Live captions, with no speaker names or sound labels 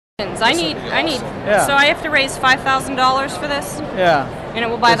Yeah. So I have to raise $5,000 for this, Yeah. and it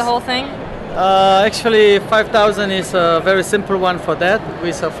will buy the whole thing. Actually, 5,000 is a very simple one for that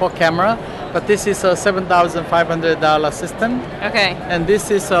with a 4 camera, but this is a $7,500 system. Okay. And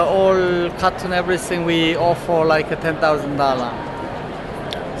this is all cartoon everything we offer like a $10,000.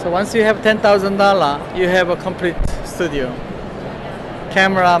 So once you have $10,000, you have a complete studio.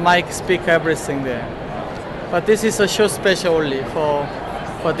 Camera, mic, speaker, everything there. But this is a show special only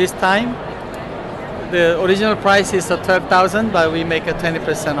for this time. The original price is 12,000, but we make a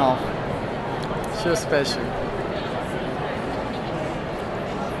 20% off. Show special.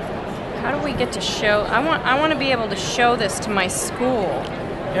 How do we get to show? I want to be able to show this to my school.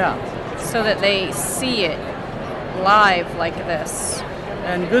 Yeah. So that they see it live like this.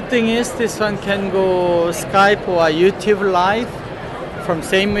 And good thing is this one can go Skype or YouTube live from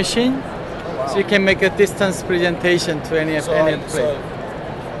same machine. So you can make a distance presentation to any place. So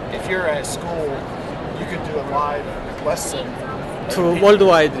if you're at school, you could do a live lesson to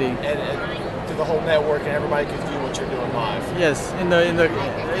worldwide. And to the whole network, and everybody could view what you're doing live. Yes, in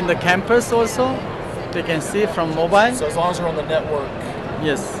the campus also, they can see from mobile. So as long as they're on the network.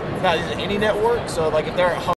 Yes. Now, is it any network? So like if they're at home.